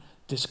not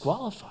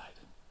disqualified?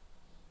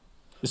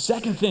 The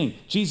second thing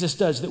Jesus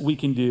does that we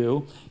can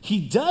do,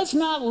 he does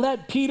not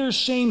let Peter's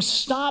shame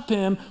stop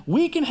him.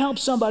 We can help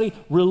somebody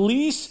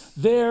release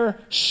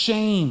their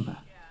shame.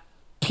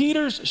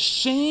 Peter's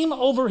shame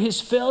over his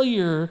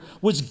failure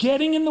was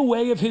getting in the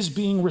way of his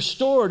being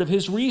restored, of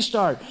his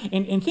restart.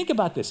 And think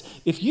about this.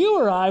 If you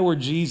or I were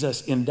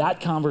Jesus in that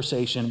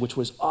conversation, which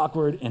was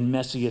awkward and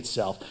messy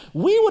itself,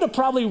 we would have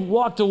probably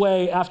walked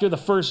away after the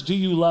first, do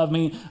you love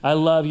me? I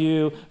love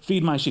you.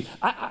 Feed my sheep.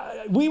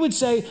 We would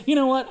say, you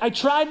know what? I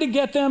tried to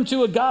get them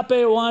to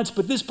agape once,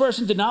 but this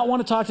person did not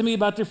want to talk to me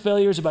about their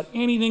failures, about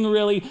anything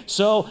really,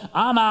 so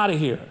I'm out of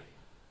here.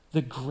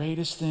 The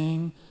greatest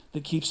thing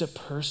that keeps a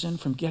person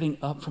from getting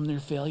up from their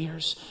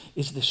failures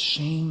is the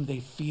shame they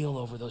feel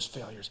over those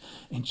failures.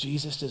 And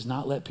Jesus does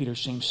not let Peter's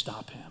shame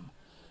stop him.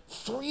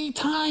 3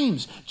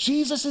 times,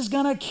 Jesus is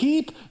going to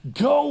keep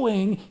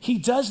going. He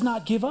does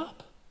not give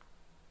up.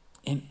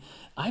 And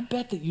I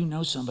bet that you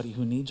know somebody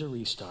who needs a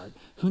restart,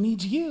 who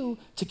needs you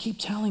to keep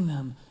telling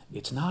them,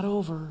 it's not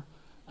over.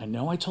 I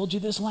know I told you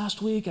this last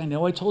week. I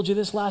know I told you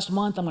this last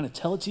month. I'm going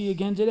to tell it to you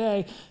again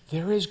today.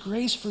 There is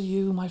grace for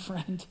you, my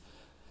friend.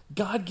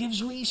 God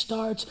gives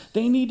restarts.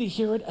 They need to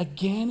hear it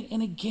again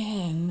and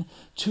again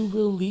to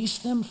release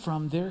them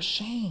from their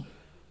shame.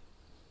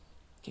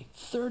 Okay,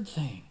 third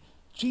thing,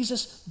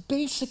 Jesus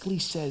basically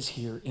says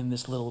here in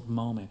this little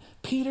moment,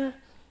 Peter,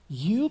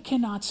 you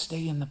cannot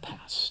stay in the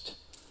past.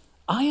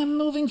 I am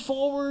moving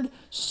forward,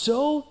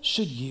 so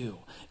should you.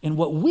 And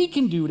what we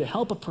can do to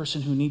help a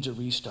person who needs a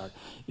restart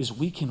is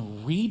we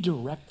can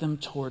redirect them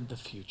toward the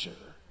future.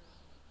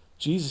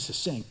 Jesus is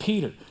saying,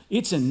 Peter,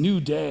 it's a new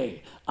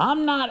day.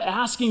 I'm not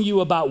asking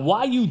you about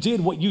why you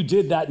did what you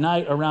did that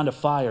night around a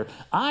fire.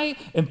 I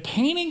am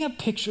painting a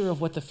picture of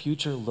what the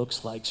future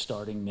looks like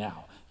starting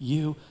now.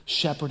 You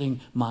shepherding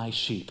my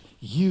sheep.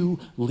 You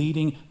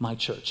leading my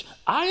church.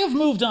 I have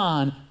moved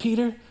on.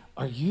 Peter,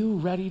 are you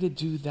ready to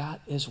do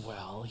that as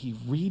well? He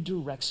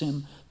redirects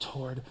him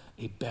toward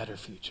a better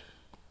future.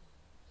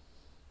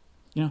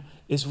 You know,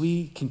 as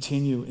we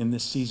continue in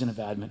this season of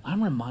Advent,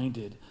 I'm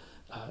reminded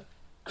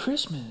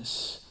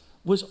Christmas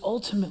was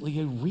ultimately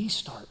a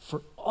restart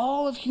for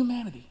all of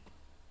humanity.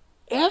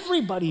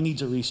 Everybody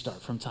needs a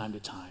restart from time to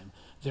time.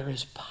 There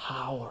is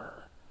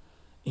power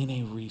in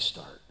a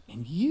restart,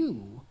 and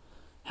you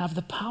have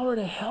the power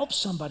to help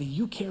somebody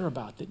you care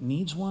about that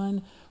needs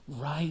one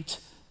right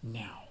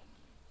now.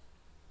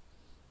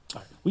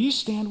 All right, will you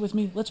stand with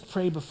me? Let's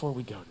pray before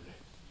we go today.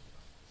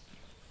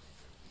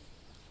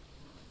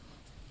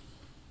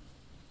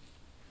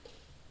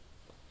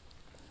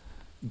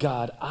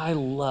 God,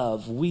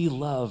 we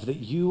love that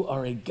you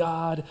are a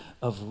God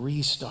of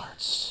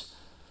restarts.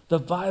 The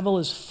Bible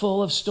is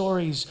full of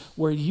stories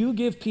where you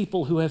give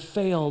people who have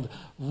failed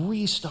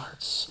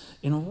restarts.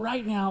 And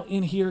right now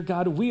in here,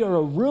 God, we are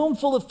a room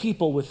full of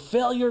people with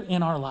failure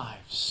in our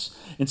lives.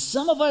 And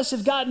some of us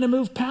have gotten to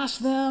move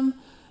past them,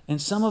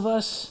 and some of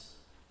us,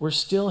 we're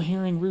still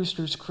hearing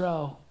roosters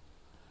crow.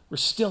 We're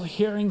still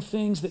hearing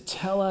things that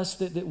tell us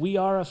that we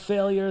are a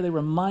failure. They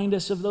remind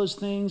us of those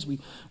things.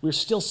 We're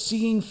still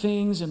seeing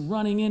things and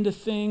running into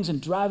things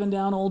and driving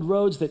down old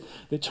roads that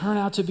turn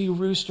out to be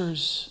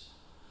roosters.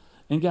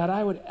 And God,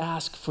 I would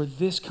ask for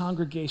this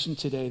congregation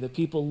today, the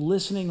people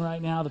listening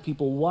right now, the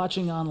people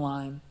watching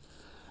online,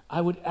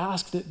 I would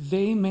ask that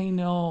they may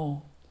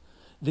know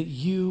that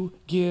you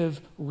give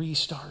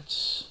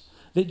restarts,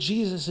 that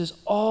Jesus is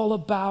all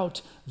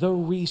about the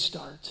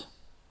restart.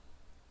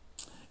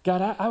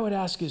 God, I would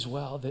ask as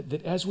well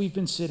that as we've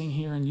been sitting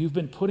here and you've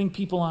been putting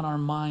people on our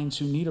minds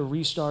who need a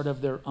restart of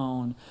their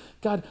own,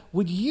 God,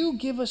 would you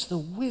give us the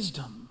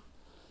wisdom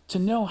to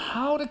know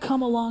how to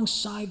come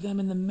alongside them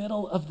in the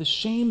middle of the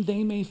shame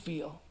they may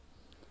feel.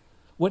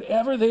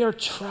 Whatever they are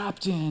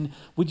trapped in,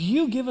 would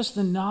you give us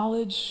the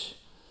knowledge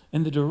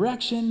and the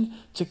direction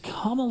to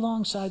come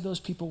alongside those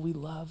people we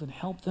love and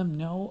help them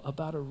know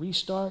about a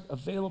restart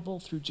available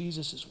through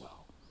Jesus as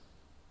well?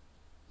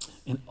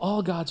 And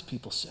all God's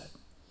people said,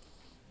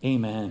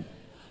 amen.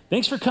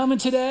 Thanks for coming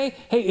today.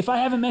 Hey, if I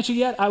haven't met you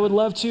yet, I would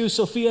love to.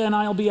 Sophia and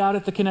I will be out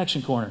at the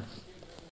Connection Corner.